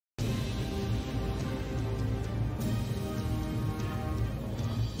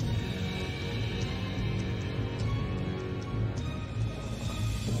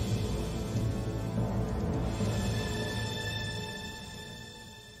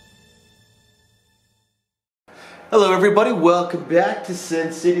Hello everybody, welcome back to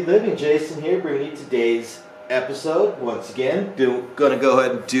Sin City Living. Jason here bringing you today's episode. Once again, gonna go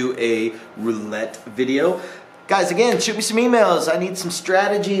ahead and do a roulette video. Guys, again, shoot me some emails. I need some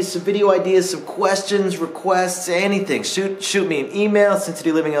strategies, some video ideas, some questions, requests, anything. Shoot me an email,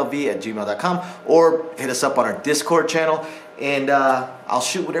 sincityliving.lv@gmail.com, or hit us up on our Discord channel, and I'll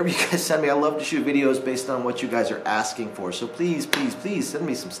shoot whatever you guys send me. I love to shoot videos based on what you guys are asking for, so please, please, please send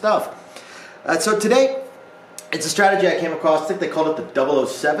me some stuff. So today, it's a strategy I came across. I think they called it the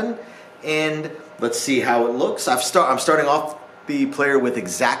 007, and let's see how it looks. I'm starting off the player with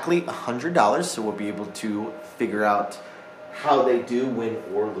exactly $100, so we'll be able to figure out how they do win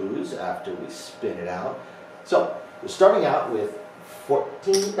or lose after we spin it out. So we're starting out with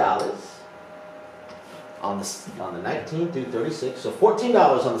 $14 on the 19 through 36. So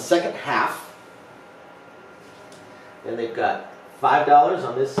 $14 on the second half. Then they've got $5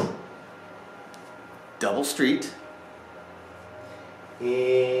 on this double street,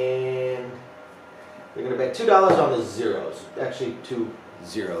 and they're going to bet $2 on the zeros. Actually, 2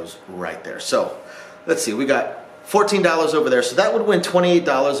 zeros right there. So let's see, we got $14 over there, so that would win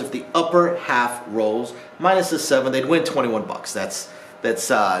 $28 if the upper half rolls. Minus the 7, they'd win 21 bucks. That's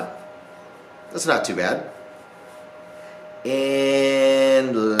not too bad.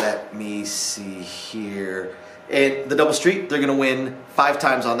 And let me see here. And the double street, they're going to win 5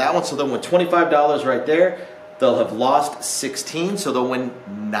 times on that one, so they'll win $25 right there. They'll have lost 16, so they'll win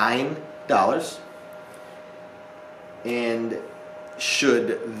 $9. And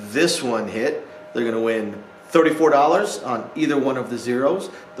should this one hit, they're going to win $34 on either one of the zeros.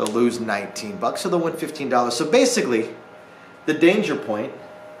 They'll lose 19 bucks, so they'll win $15. So basically, the danger point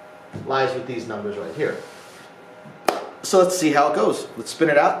lies with these numbers right here. So let's see how it goes. Let's spin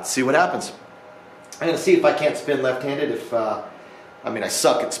it out, see what happens. I'm going to see if I can't spin left-handed. I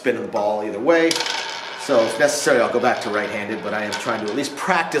suck at spinning the ball either way. So if necessary, I'll go back to right-handed, but I am trying to at least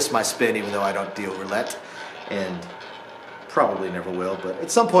practice my spin, even though I don't deal roulette, and probably never will, but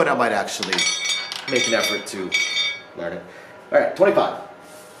at some point I might actually make an effort to learn it. All right, 25.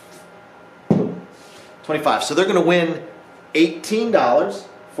 25, so they're going to win $18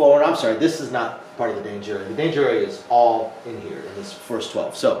 for, I'm sorry, this is not part of the danger area. The danger area is all in here, in this first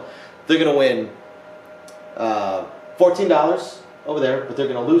 12. So they're going to win $14 over there, but they're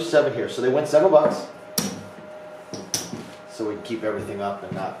going to lose 7 here. So they win 7 bucks. So we can keep everything up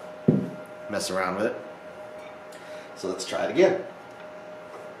and not mess around with it. So let's try it again.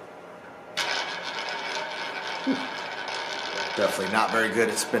 Definitely not very good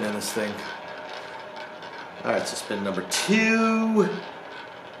at spinning this thing. All right, so spin number 2.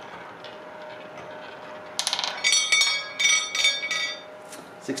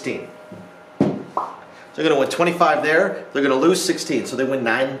 $16. So they're going to win 25 there. They're going to lose 16, so they win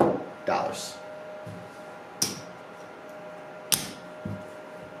 $9.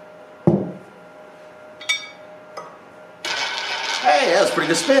 Hey, that was a pretty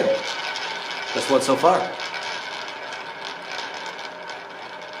good spin. Best one so far.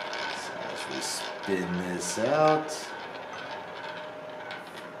 So as we spin this out.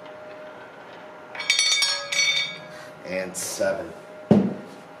 And 7.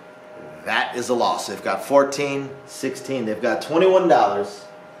 That is a loss. They've got 14, 16. They've got $21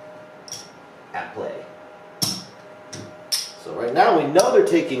 at play. So right now we know they're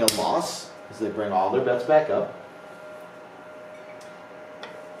taking a loss as they bring all their bets back up.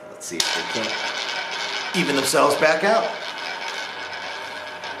 Let's see if they can't even themselves back out.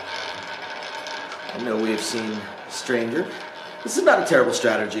 I know we have seen Stranger. This is not a terrible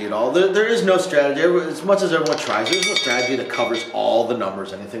strategy at all. There is no strategy. As much as everyone tries, there's no strategy that covers all the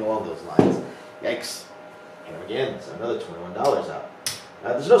numbers, anything along those lines. Yikes. And again, it's another $21 out.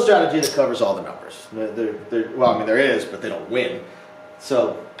 There's no strategy that covers all the numbers. Well, I mean, there is, but they don't win.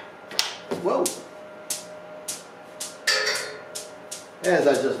 So, whoa. As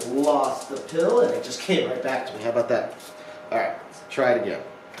I just lost the pill, and it just came right back to me. How about that? All right, let's try it again.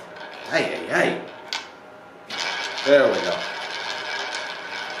 Ay. There we go.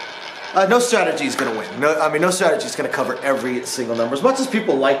 No strategy is going to win. No strategy is going to cover every single number. As much as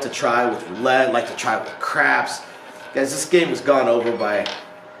people like to try with roulette, like to try with craps, guys, this game has gone over by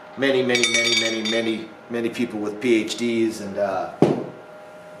many people with PhDs and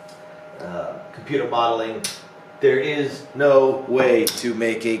computer modeling. There is no way to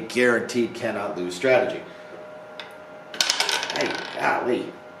make a guaranteed cannot lose strategy. Hey,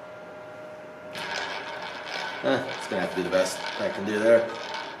 golly. It's going to have to be the best I can do there.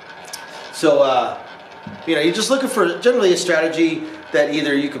 So, you're just looking for generally a strategy that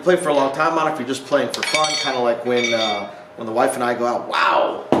either you can play for a long time on if you're just playing for fun, kind of like when the wife and I go out.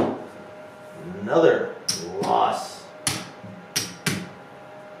 Wow! Another loss.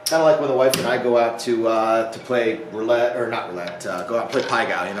 Kind of like when the wife and I go out to play roulette, or not roulette, go out and play Pai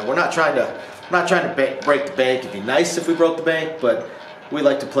Gow. You know, we're not trying to break the bank. It'd be nice if we broke the bank, but we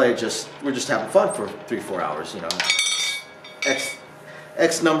like to play we're just having fun for 3-4 hours. You know,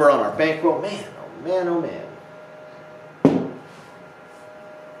 X number on our bankroll. Man, oh man, oh man.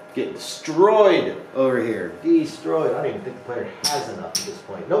 Getting destroyed over here. Destroyed. I don't even think the player has enough at this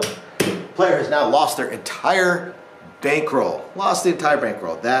point. Nope. The player has now lost their entire bankroll. Lost the entire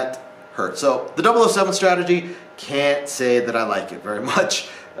bankroll. That hurt. So the 007 strategy, can't say that I like it very much.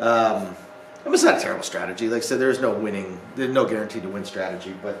 It's not a terrible strategy. Like I said, there's no winning. There's no guarantee to win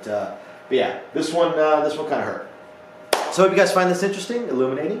strategy. But yeah, this one kind of hurt. So I hope you guys find this interesting,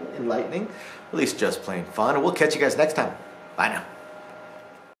 illuminating, enlightening, at least just plain fun. And we'll catch you guys next time. Bye now.